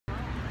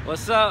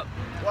What's up?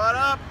 What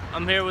up?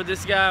 I'm here with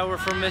this guy. We're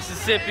from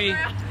Mississippi.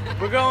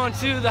 We're going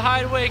to the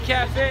Hideaway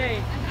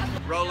Cafe.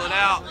 Rolling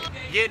out.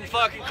 Getting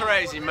fucking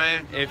crazy,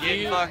 man. If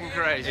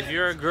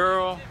you're a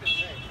girl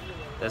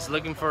that's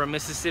looking for a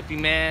Mississippi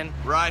man,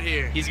 right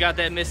here. He's got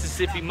that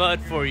Mississippi mud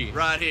for you.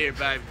 Right here,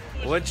 baby.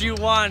 What you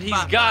want,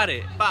 he's got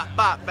it. Bop,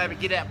 bop, baby.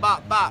 Get that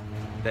bop, bop.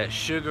 That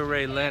Sugar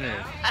Ray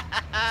Leonard.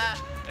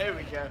 There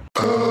we go.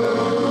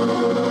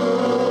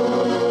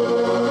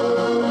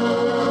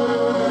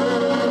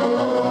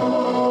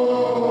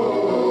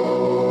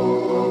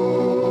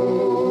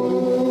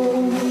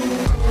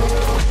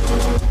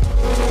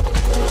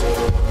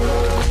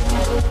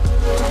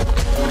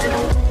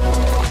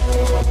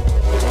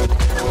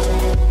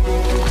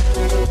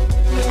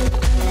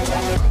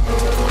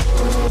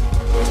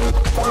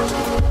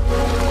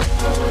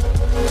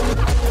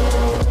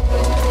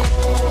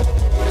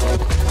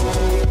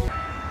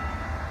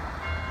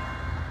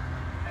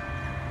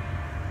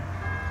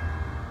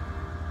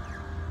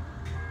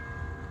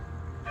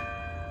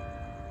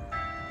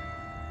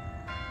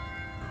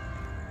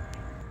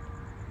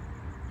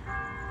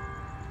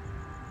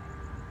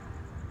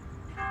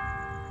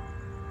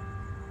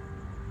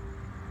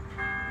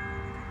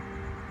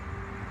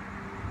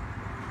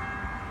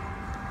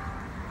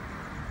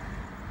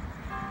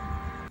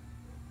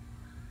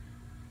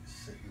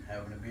 Sitting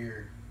having a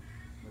beer,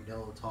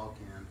 Modelo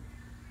talking,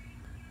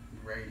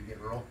 ready to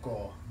get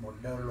loco,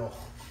 Modelo.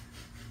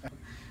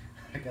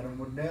 I got a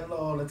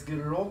Modelo, let's get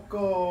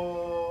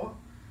loco.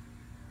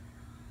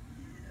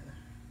 Yeah.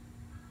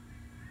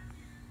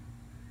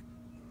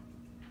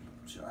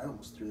 Shit, I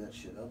almost threw that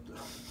shit up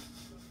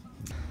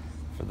though.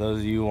 For those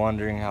of you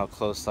wondering how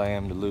close I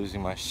am to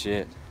losing my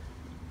shit,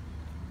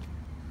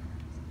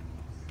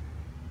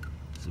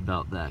 it's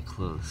about that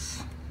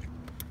close.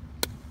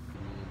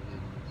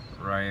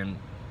 Ryan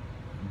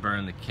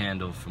burned the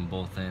candle from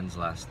both ends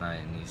last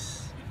night, and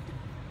he's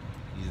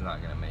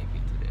not gonna make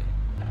it today.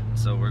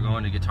 So we're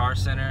going to Guitar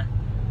Center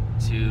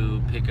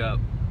to pick up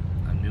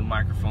a new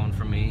microphone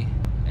for me,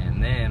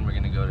 and then we're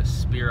gonna go to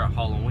Spirit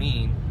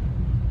Halloween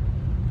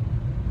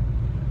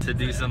to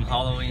do some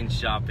Halloween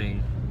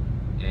shopping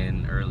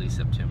in early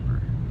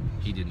September.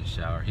 He didn't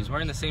shower. He's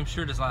wearing the same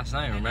shirt as last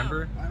night,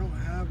 remember? I don't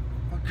have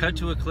fucking... Cut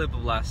to a clip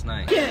of last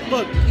night. Yeah,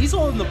 look, he's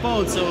holding the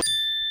phone, so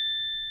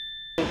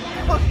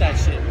fuck that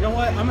shit. You know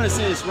what? I'm gonna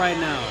say this right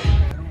now. I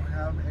don't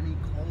have any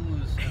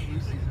clothes at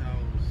Lucy's house.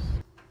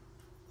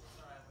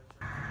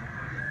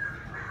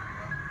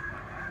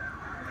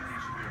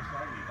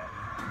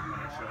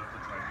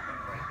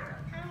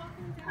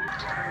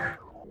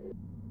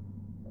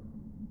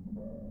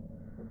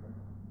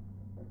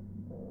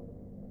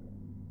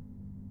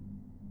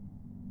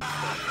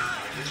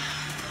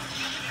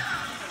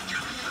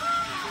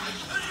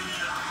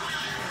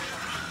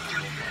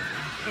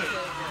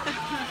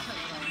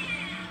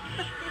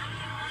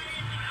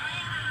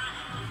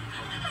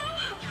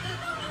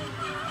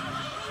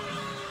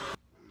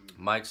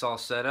 Mic's all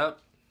set up.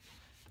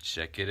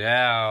 Check it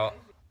out.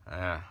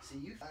 See,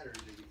 you that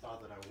you thought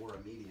that I wore a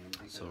medium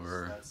because So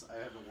I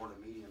haven't worn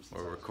a medium since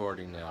we're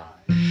recording now.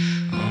 On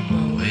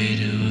my way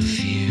to a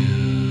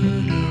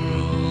funeral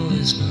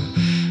is my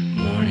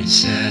morning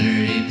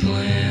Saturday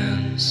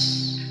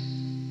plans.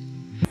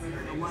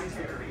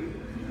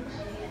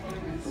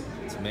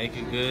 To make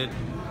it good.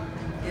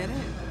 Get it?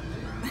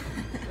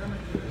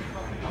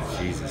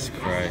 Jesus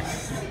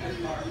Christ.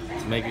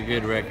 To make a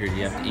good record,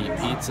 you have to eat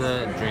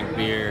pizza, drink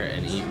beer,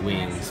 and eat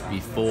wings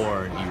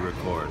before you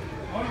record.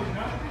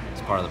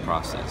 It's part of the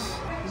process.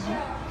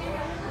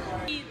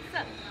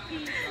 Pizza,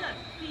 pizza,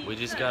 pizza. We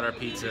just got our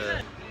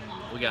pizza.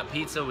 We got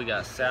pizza, we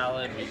got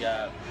salad, we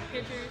got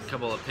Pictures. a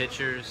couple of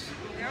pitchers.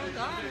 They're all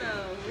gone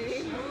though. We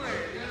need more.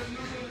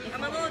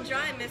 I'm a little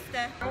dry,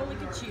 mister. Oh,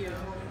 look at you.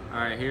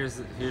 Alright, here's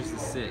the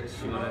sitch.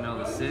 You wanna know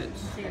the sitch?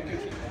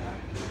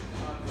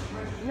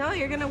 No,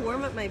 you're gonna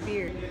warm up my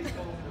beard.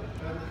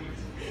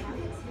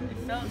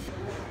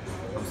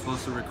 I'm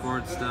supposed to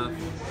record stuff.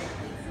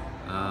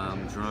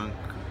 I'm drunk,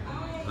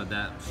 but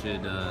that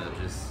should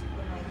just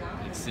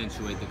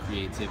accentuate the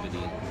creativity.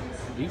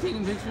 Are you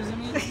taking pictures of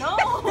me? No!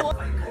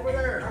 Over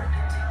there.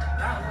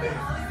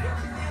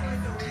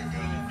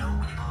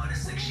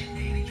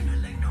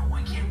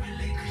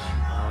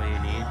 All you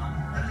need?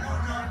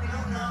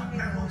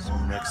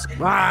 Some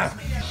Mexican.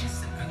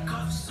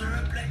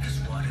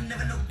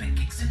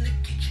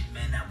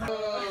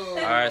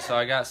 Alright, so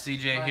I got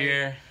CJ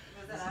here.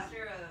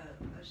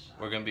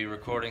 We're gonna be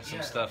recording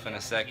some stuff in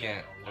a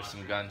second. There's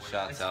some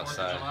gunshots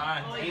outside.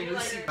 I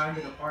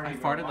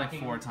farted like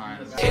 4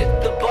 times.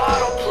 Hit the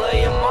bottle,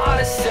 play a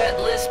modest set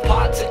list,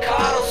 pot to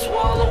coddle,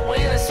 swallow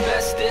in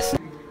asbestos.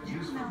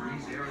 Use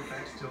Febreze Air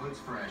Effects till it's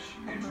fresh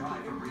and try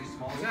Febreze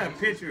Small. I got a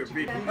picture of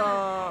people.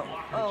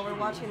 Oh, we're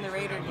watching the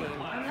Raider game.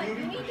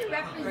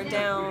 We're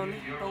down,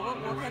 but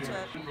we'll catch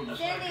up.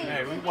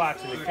 Hey, we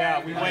watching the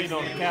cow. We waiting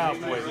on the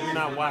Cowboys. We're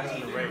not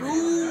watching the Raiders.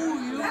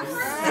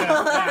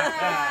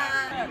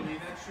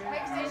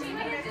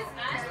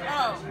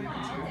 Oh.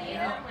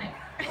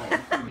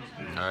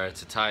 Alright,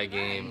 it's a tie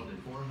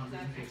game.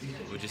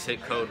 We just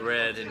hit code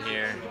RED in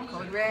here.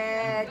 Code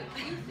red.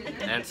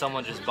 And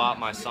someone just bought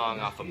my song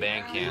off of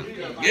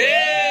Bandcamp.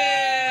 Yeah!